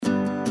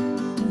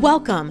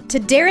Welcome to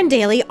Darren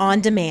Daily On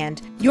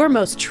Demand, your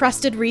most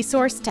trusted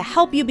resource to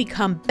help you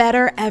become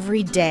better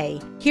every day.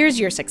 Here's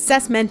your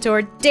success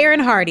mentor, Darren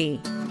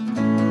Hardy.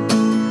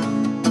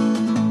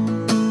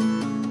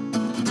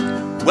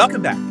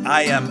 Welcome back.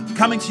 I am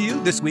coming to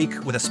you this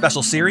week with a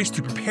special series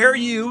to prepare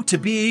you to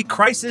be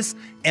crisis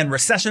and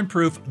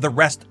recession-proof the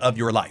rest of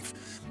your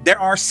life. There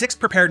are 6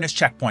 preparedness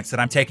checkpoints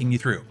that I'm taking you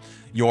through: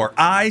 your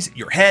eyes,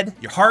 your head,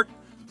 your heart,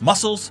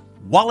 muscles,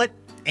 wallet,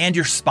 and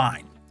your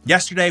spine.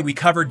 Yesterday, we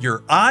covered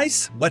your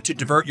eyes, what to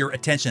divert your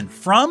attention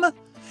from,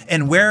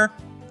 and where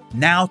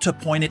now to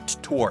point it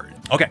toward.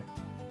 Okay,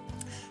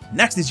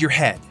 next is your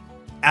head.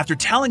 After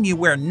telling you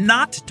where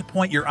not to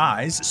point your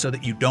eyes so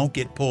that you don't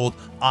get pulled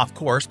off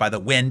course by the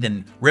wind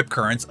and rip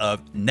currents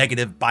of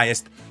negative,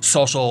 biased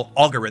social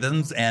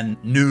algorithms and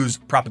news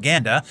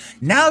propaganda,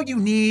 now you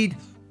need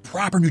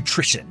proper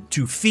nutrition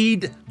to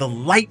feed the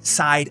light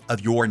side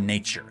of your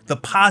nature, the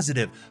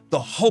positive, the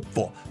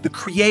hopeful, the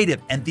creative,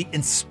 and the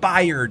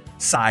inspired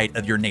side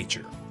of your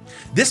nature.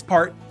 This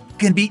part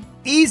can be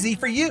easy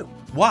for you.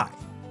 Why?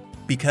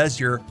 Because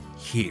you're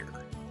here.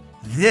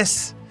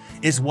 This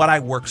is what I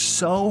work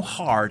so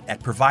hard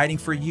at providing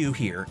for you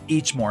here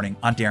each morning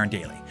on Darren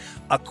Daily.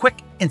 A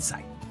quick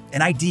insight,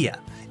 an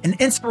idea, an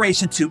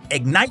inspiration to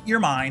ignite your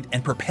mind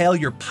and propel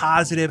your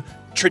positive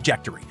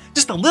trajectory.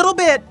 Just a little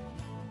bit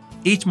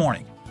each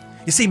morning.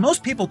 You see,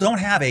 most people don't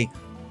have a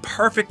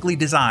perfectly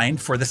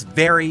designed for this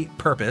very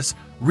purpose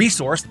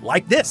resource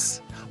like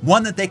this,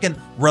 one that they can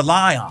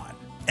rely on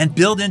and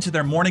build into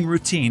their morning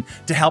routine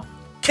to help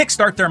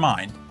kickstart their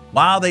mind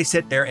while they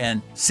sit there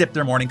and sip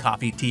their morning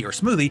coffee, tea, or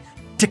smoothie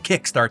to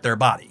kickstart their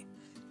body.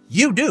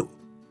 You do.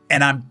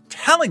 And I'm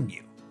telling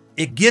you,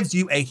 it gives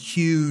you a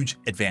huge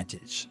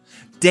advantage.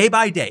 Day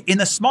by day, in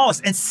the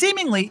smallest and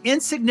seemingly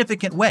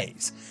insignificant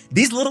ways,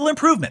 these little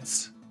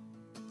improvements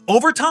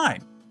over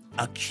time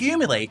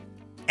accumulate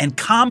and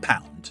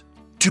compound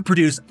to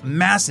produce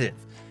massive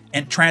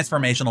and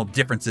transformational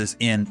differences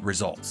in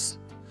results.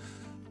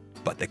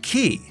 But the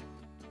key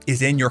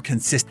is in your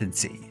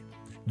consistency.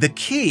 The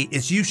key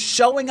is you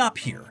showing up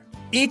here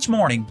each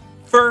morning,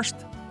 first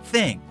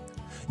thing.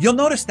 You'll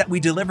notice that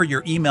we deliver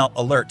your email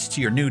alerts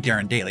to your new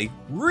Darren Daily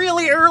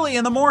really early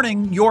in the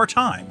morning, your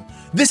time.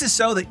 This is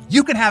so that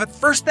you can have it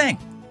first thing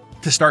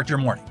to start your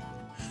morning.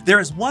 There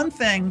is one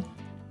thing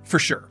for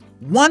sure,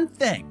 one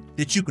thing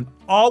that you can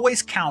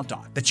always count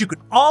on, that you can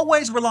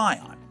always rely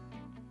on.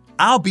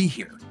 I'll be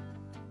here.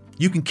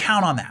 You can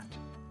count on that.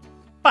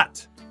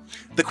 But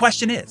the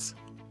question is,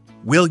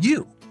 will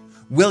you?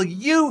 Will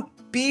you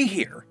be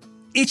here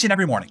each and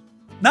every morning?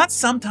 Not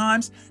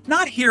sometimes,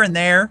 not here and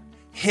there,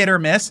 hit or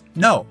miss.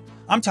 No,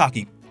 I'm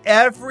talking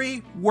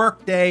every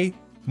workday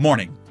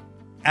morning,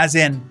 as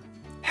in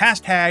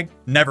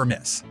 #never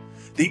miss.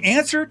 The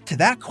answer to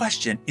that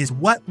question is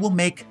what will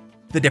make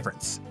the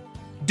difference.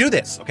 Do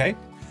this, okay?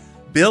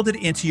 Build it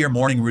into your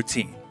morning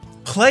routine.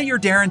 Play your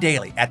Darren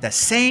Daily at the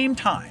same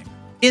time,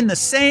 in the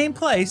same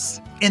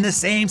place, in the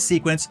same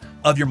sequence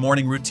of your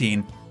morning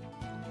routine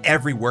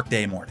every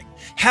workday morning.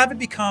 Have it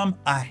become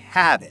a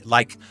habit,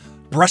 like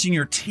brushing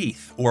your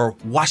teeth or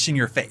washing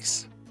your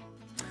face.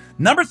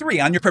 Number 3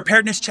 on your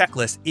preparedness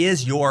checklist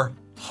is your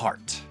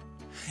heart.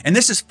 And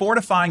this is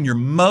fortifying your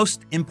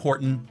most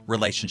important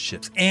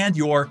relationships and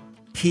your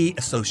key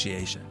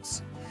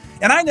associations.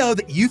 And I know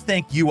that you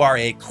think you are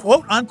a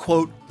quote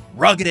unquote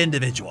rugged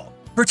individual,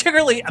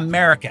 particularly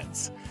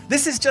Americans.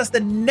 This is just the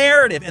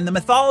narrative and the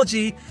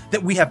mythology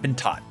that we have been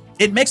taught.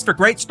 It makes for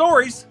great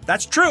stories,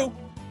 that's true,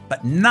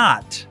 but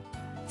not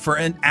for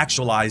an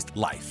actualized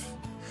life.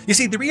 You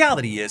see, the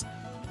reality is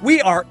we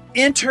are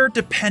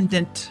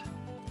interdependent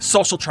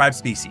social tribe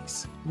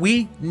species.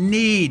 We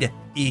need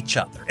each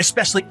other,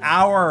 especially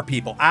our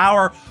people,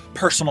 our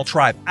personal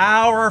tribe,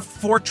 our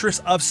fortress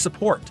of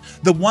support,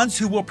 the ones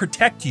who will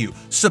protect you,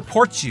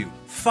 support you,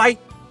 fight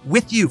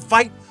with you,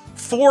 fight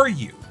for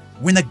you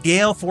when the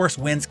gale force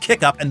winds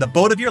kick up and the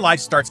boat of your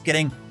life starts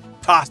getting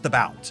tossed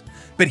about.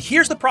 But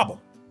here's the problem.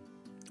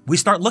 We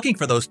start looking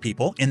for those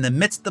people in the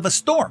midst of a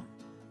storm.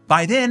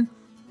 By then,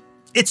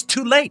 it's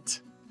too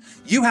late.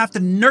 You have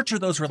to nurture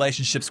those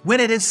relationships when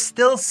it is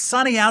still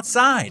sunny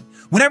outside,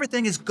 when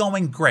everything is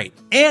going great,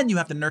 and you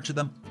have to nurture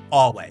them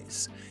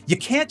always. You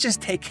can't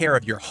just take care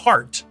of your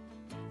heart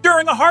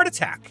during a heart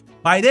attack.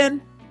 By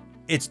then,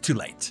 it's too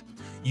late.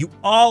 You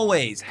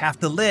always have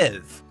to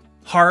live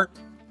heart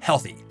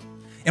healthy.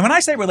 And when I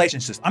say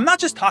relationships, I'm not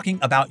just talking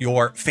about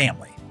your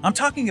family. I'm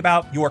talking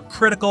about your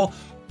critical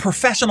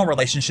professional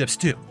relationships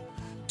too.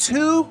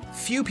 Too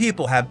few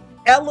people have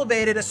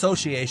elevated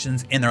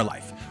associations in their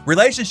life.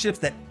 Relationships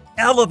that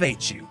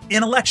elevate you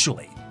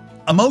intellectually,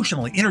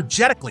 emotionally,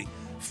 energetically,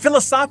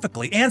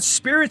 philosophically, and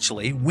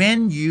spiritually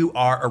when you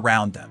are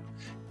around them.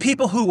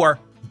 People who are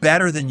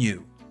better than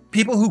you.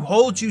 People who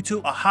hold you to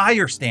a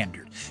higher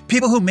standard.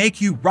 People who make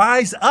you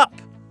rise up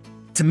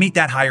to meet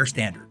that higher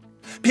standard.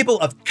 People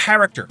of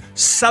character,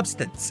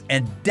 substance,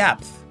 and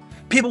depth.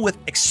 People with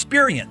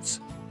experience,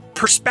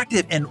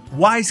 perspective, and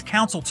wise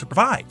counsel to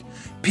provide.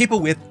 People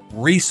with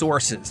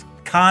resources,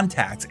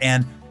 contacts,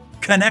 and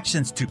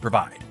connections to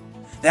provide.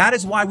 That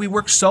is why we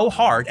work so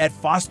hard at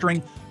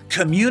fostering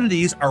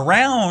communities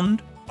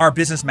around our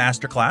Business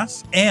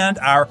Masterclass and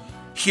our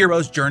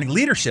Hero's Journey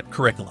Leadership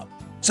curriculum,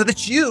 so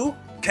that you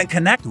can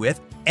connect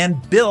with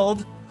and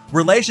build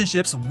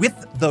relationships with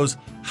those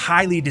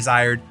highly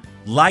desired,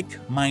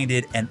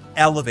 like-minded, and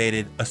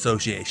elevated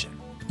association.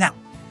 Now,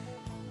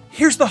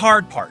 here's the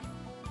hard part.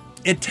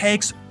 It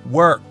takes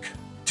work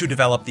to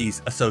develop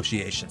these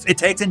associations. It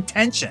takes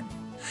intention.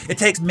 It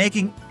takes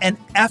making an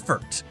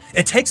effort.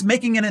 It takes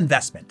making an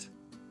investment.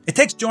 It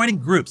takes joining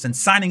groups and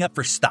signing up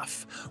for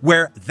stuff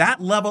where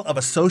that level of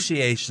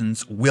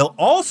associations will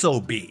also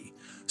be,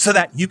 so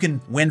that you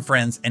can win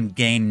friends and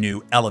gain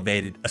new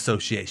elevated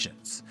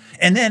associations.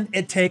 And then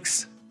it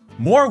takes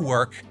more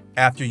work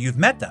after you've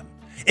met them.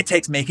 It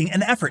takes making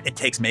an effort. It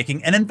takes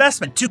making an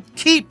investment to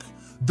keep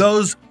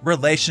those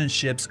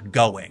relationships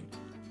going.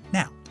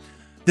 Now,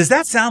 does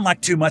that sound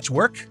like too much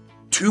work?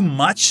 Too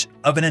much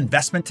of an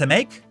investment to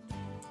make?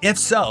 If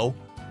so,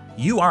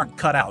 you aren't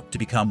cut out to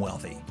become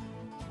wealthy,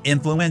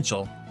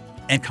 influential,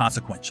 and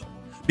consequential,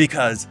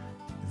 because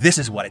this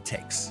is what it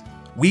takes.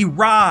 We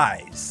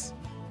rise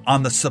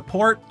on the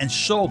support and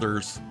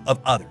shoulders of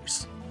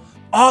others.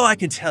 All I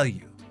can tell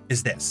you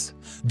is this: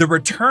 the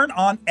return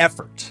on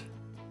effort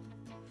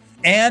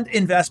and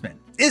investment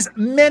is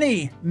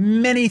many,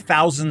 many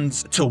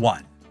thousands to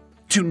one.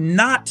 To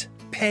not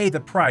pay the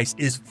price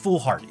is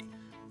foolhardy.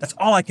 That's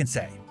all I can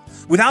say.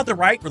 Without the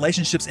right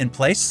relationships in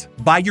place,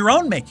 by your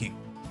own making.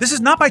 This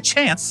is not by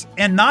chance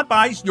and not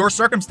by your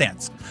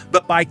circumstance,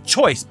 but by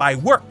choice, by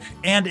work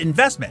and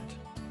investment.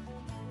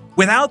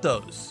 Without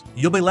those,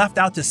 you'll be left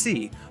out to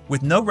sea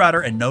with no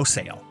rudder and no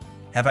sail.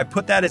 Have I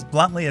put that as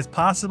bluntly as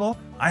possible?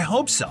 I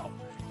hope so.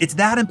 It's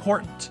that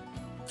important.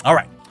 All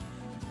right.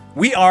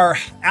 We are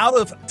out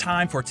of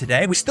time for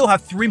today. We still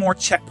have 3 more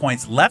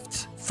checkpoints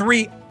left.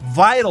 3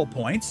 vital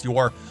points: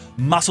 your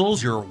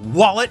muscles, your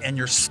wallet, and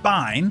your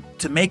spine,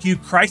 to make you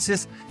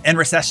crisis and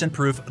recession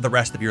proof the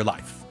rest of your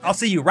life. I'll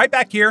see you right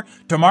back here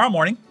tomorrow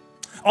morning.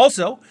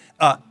 Also,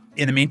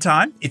 in the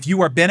meantime, if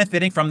you are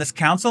benefiting from this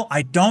counsel,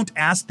 I don't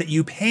ask that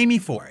you pay me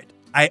for it.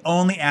 I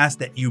only ask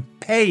that you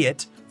pay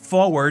it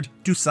forward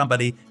to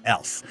somebody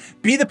else.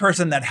 Be the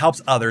person that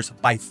helps others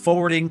by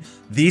forwarding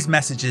these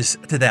messages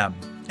to them.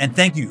 And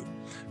thank you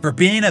for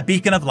being a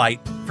beacon of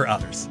light for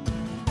others.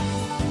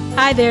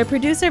 Hi there,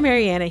 producer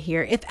Mariana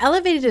here. If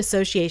elevated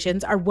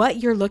associations are what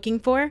you're looking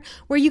for,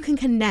 where you can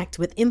connect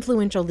with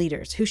influential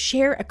leaders who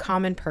share a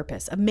common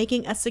purpose of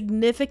making a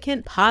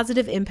significant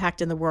positive impact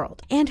in the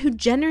world, and who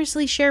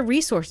generously share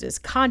resources,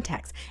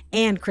 contacts,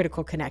 and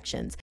critical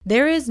connections,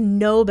 there is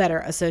no better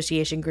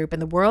association group in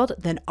the world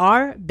than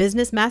our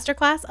Business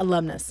Masterclass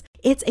alumnus.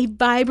 It's a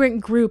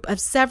vibrant group of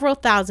several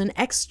thousand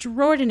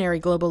extraordinary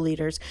global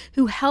leaders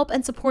who help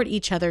and support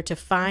each other to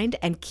find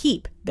and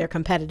keep their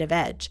competitive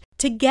edge.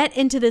 To get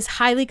into this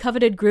highly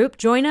coveted group,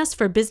 join us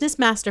for Business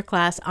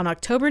Masterclass on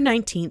October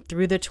 19th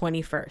through the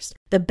 21st.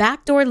 The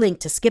backdoor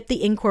link to skip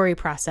the inquiry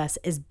process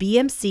is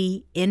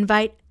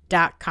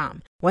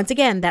bmcinvite.com. Once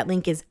again, that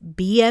link is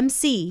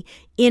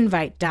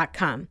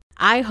bmcinvite.com.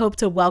 I hope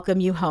to welcome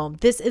you home.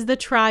 This is the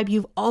tribe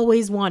you've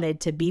always wanted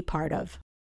to be part of.